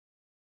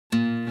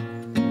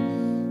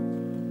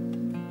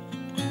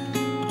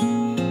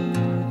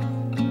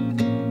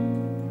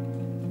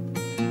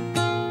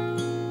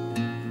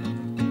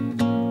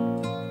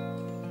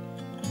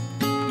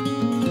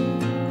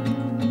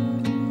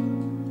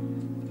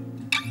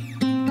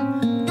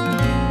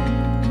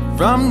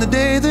From the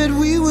day that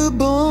we were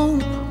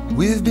born,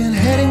 we've been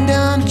heading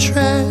down the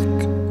track.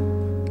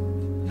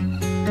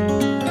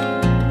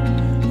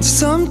 And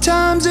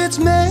sometimes it's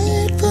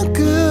made for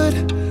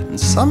good, and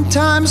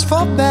sometimes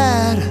for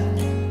bad.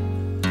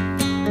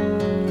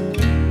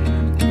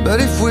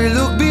 But if we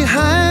look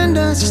behind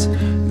us,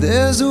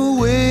 there's a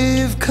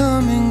wave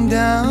coming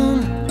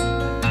down,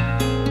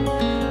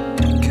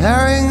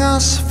 carrying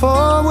us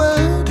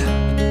forward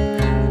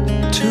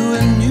to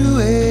a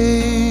new age.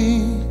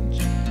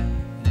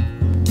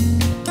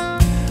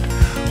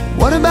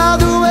 What about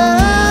the world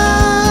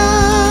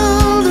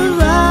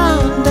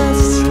around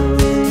us?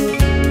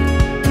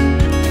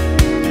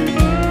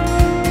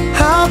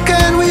 How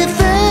can we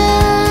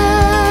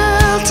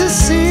fail to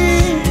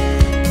see?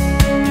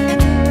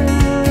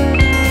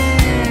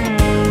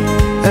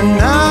 And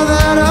now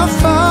that our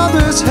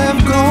fathers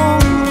have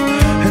gone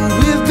and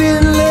we've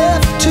been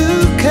left to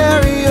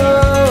carry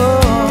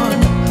on,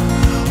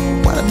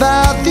 what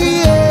about the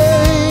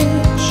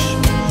age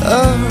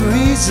of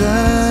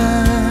reason?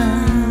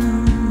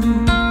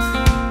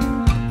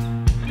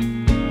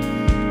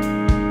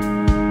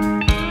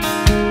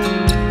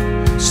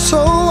 So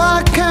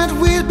why can't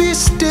we be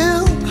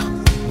still?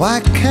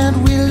 Why can't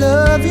we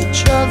love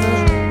each other?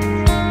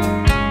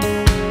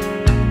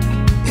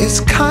 Is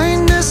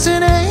kindness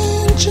an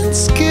ancient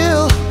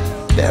skill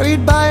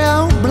buried by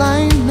our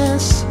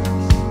blindness?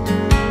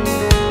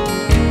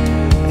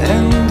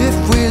 And if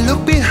we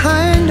look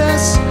behind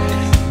us,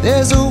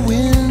 there's a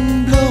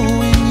wind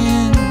blowing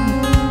in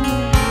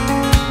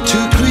to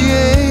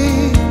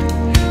create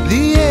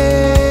the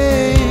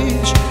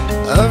age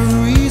of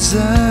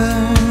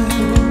reason.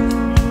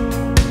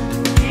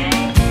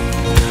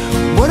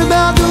 What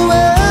about the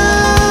world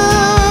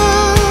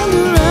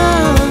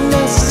around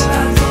us?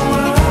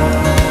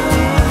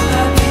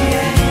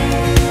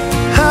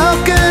 How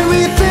can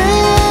we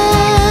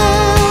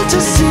fail to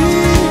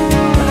see?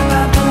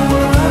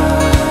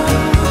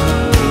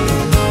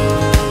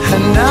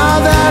 And now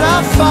that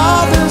our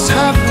fathers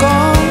have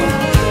gone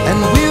and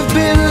we've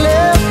been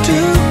left to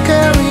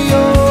carry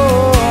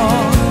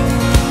on,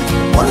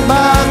 what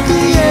about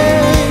the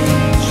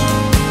age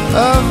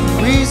of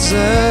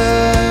reason?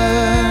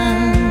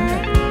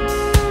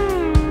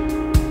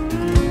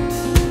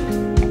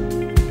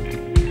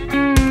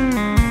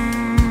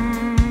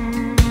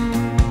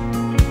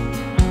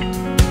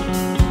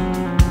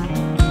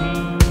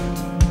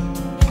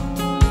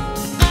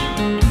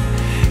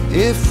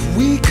 If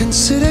we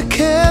consider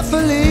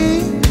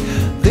carefully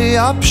the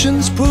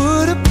options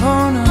put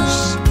upon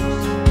us,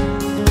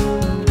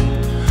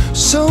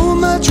 so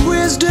much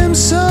wisdom,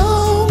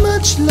 so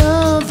much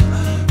love,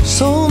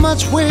 so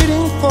much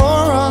waiting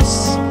for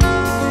us.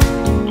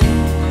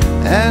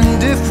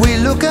 And if we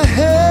look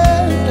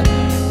ahead,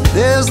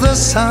 there's the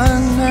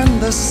sun and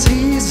the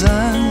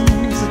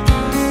seasons.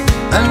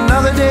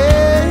 Another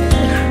day,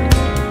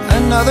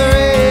 another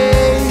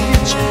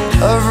age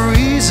of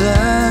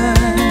reason.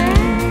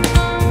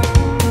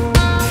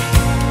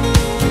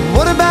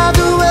 What about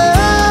the world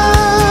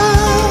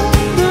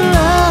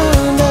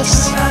around us?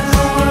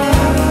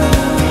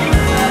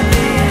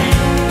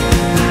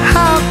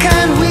 How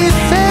can we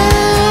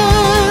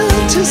fail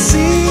to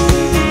see?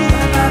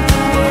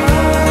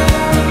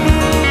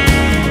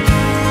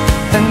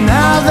 And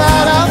now that